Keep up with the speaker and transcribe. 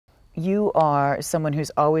you are someone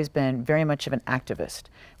who's always been very much of an activist.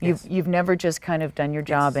 Yes. You've never just kind of done your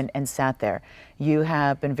job and sat there. You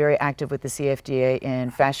have been very active with the CFDA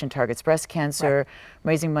in Fashion Targets Breast Cancer,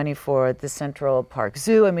 raising money for the Central Park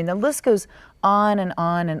Zoo. I mean, the list goes on and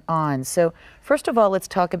on and on. So first of all, let's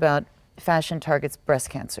talk about Fashion Targets Breast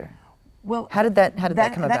Cancer. Well, how did that come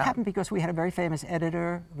about? That happened because we had a very famous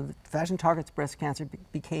editor. Fashion Targets Breast Cancer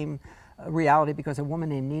became a reality because a woman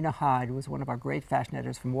named Nina Hyde, who was one of our great fashion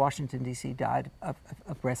editors from Washington, D.C., died of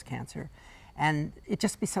breast cancer. And it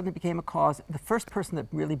just suddenly became a cause. The first person that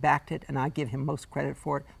really backed it, and I give him most credit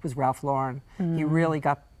for it, was Ralph Lauren. He really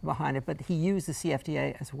got behind it, but he used the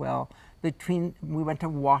CFDA as well. We went to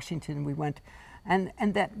Washington, we went,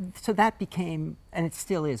 so that became, and it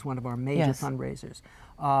still is, one of our major fundraisers.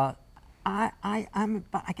 I'm,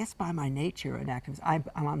 I guess by my nature, an activist.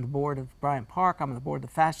 I'm on the board of Bryant Park. I'm on the board of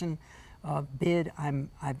the Fashion Bid.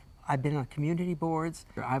 I've been on community boards.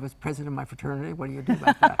 I was president of my fraternity. What do you do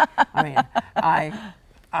about that? I mean,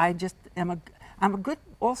 I just am I'm a good.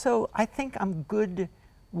 Also, I think I'm a good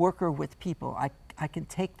worker with people. I can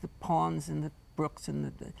take the pawns and the brooks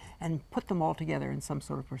and put them all together in some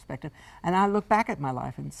sort of perspective. And I look back at my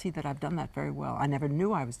life and see that I've done that very well. I never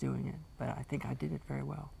knew I was doing it, but I think I did it very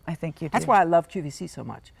well. I think you did. That's why I love QVC so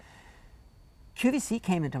much. QVC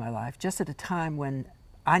came into my life just at a time when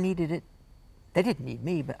I needed it. They didn't need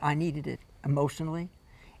me, but I needed it emotionally.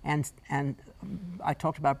 And I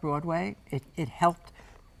talked about Broadway. It helped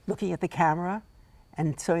looking at the camera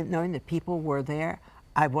and so knowing that people were there.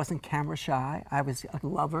 I wasn't camera shy. I was a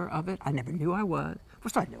lover of it. I never knew I was. Of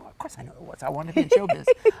course I knew it was. I wanted to be in showbiz.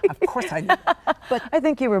 Of course I knew. But I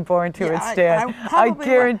think you were born to it, Stan. I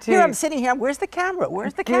guarantee. Here I'm sitting here. Where's the camera?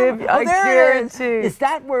 Where's the camera? Oh, there it is. Is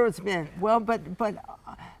that where it's been? Well, but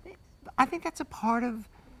I think that's a part of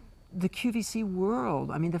the QVC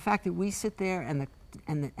world. I mean, the fact that we sit there and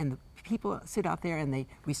the people sit out there and they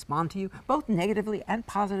respond to you, both negatively and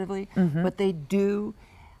positively, but they do.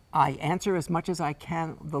 I answer as much as I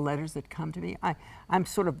can the letters that come to me. I'm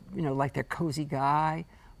sort of, like their cozy guy.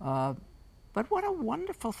 But what a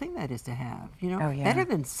wonderful thing that is to have, better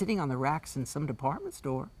than sitting on the racks in some department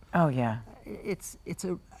store. Oh, yeah.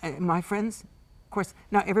 My friends, of course,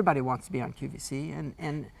 now everybody wants to be on QVC,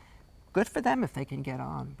 and good for them if they can get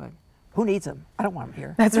on, but who needs them? I don't want them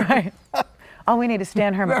here. That's right. All we need is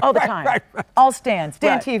Stan Herman all the time. Right. All Stan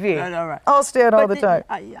TV. Right. All Stan all the time.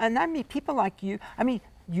 And I mean, people like you,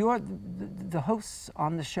 the hosts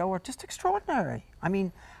on the show are just extraordinary. I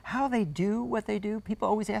mean, how they do what they do. People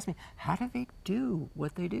always ask me, how do they do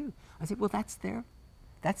what they do? I say, well, that's their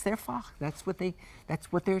fach. That's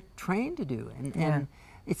what they're trained to do. And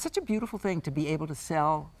it's such a beautiful thing to be able to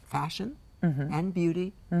sell fashion and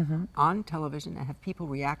beauty on television and have people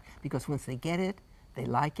react, because once they get it, they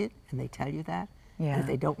like it, and they tell you that. Yeah. And if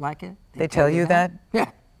they don't like it, they tell you that? Yeah.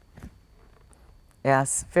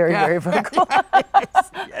 Yes, very vocal.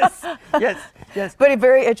 yes. But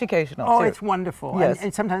very educational, Oh, too. it's wonderful. Yes.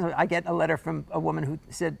 And sometimes I get a letter from a woman who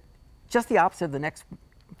said just the opposite of the next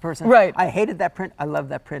person. Right. I hated that print. I love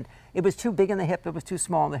that print. It was too big in the hip. It was too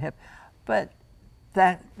small in the hip. But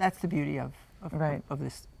that's the beauty of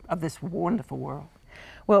this wonderful world.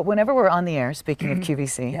 Well, whenever we're on the air, speaking of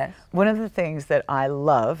QVC, one of the things that I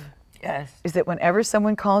love is that whenever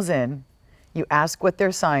someone calls in, you ask what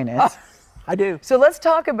their sign is. Oh, I do. So let's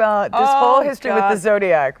talk about this whole history with the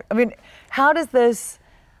Zodiac. I mean, how does this,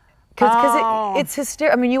 because it's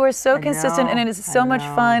hysterical. I mean, you are so consistent, and it is so much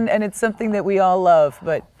fun, and it's something that we all love.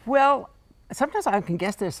 But well, sometimes I can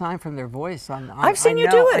guess their sign from their voice. I've seen you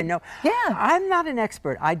do it. I know. Yeah. I'm not an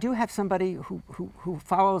expert. I do have somebody who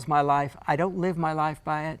follows my life. I don't live my life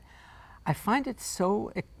by it. I find it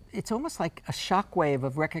so, it's almost like a shockwave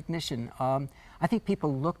of recognition. I think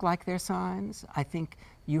people look like their signs. I think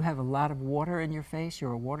you have a lot of water in your face.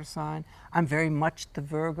 You're a water sign. I'm very much the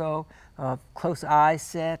Virgo, close eye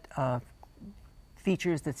set,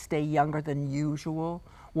 features that stay younger than usual.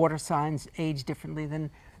 Water signs age differently than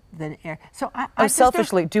air. So I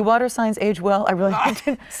selfishly, do water signs age well? I really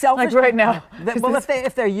didn't. Selfishly, like right now. Well,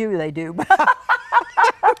 if they're you, they do.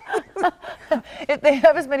 If they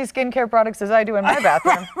have as many skincare products as I do in my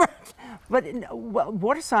bathroom. Right. But well,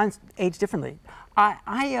 water signs age differently.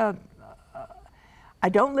 I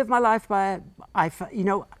don't live my life by it. I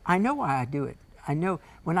know why I do it. I know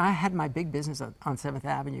when I had my big business on 7th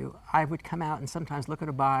Avenue, I would come out and sometimes look at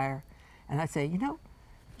a buyer, and I'd say,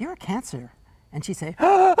 you're a Cancer. And she'd say,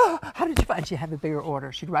 oh, how did you find? And she'd have a bigger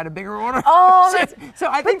order. She'd write a bigger order. Oh, so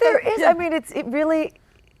I think there is. I mean, it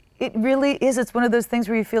really is. It's one of those things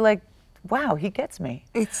where you feel like, wow, he gets me.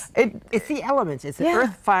 It's the elements. It's the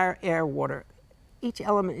earth, fire, air, water. each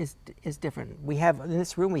element is different. We have, in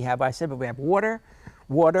this room we have, I said, but we have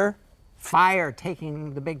water, fire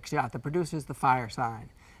taking the big shot. The producer's the fire sign,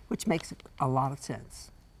 which makes a lot of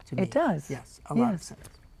sense to me. It does. Yes, a lot of sense.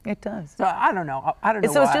 It does. So I don't know. I don't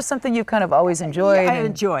know. So it's just something you've kind of always enjoyed. Yeah, I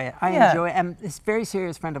enjoy it. I enjoy it. And this very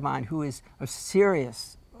serious friend of mine who is a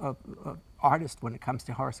serious artist when it comes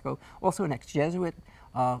to horoscope, also an ex-Jesuit,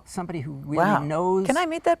 somebody who really knows. Can I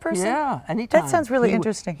meet that person? Yeah, anytime. That sounds really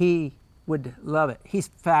interesting. He would love it. He's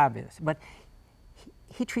fabulous. But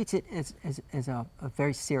he treats it as a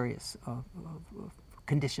very serious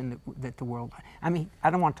condition that the world. I mean, I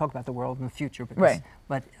don't want to talk about the world in the future,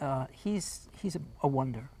 but he's a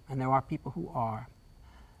wonder, and there are people who are.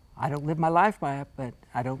 I don't live my life by it, but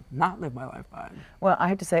I don't not live my life by it. Well, I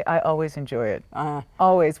have to say, I always enjoy it.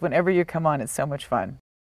 Always, whenever you come on, it's so much fun.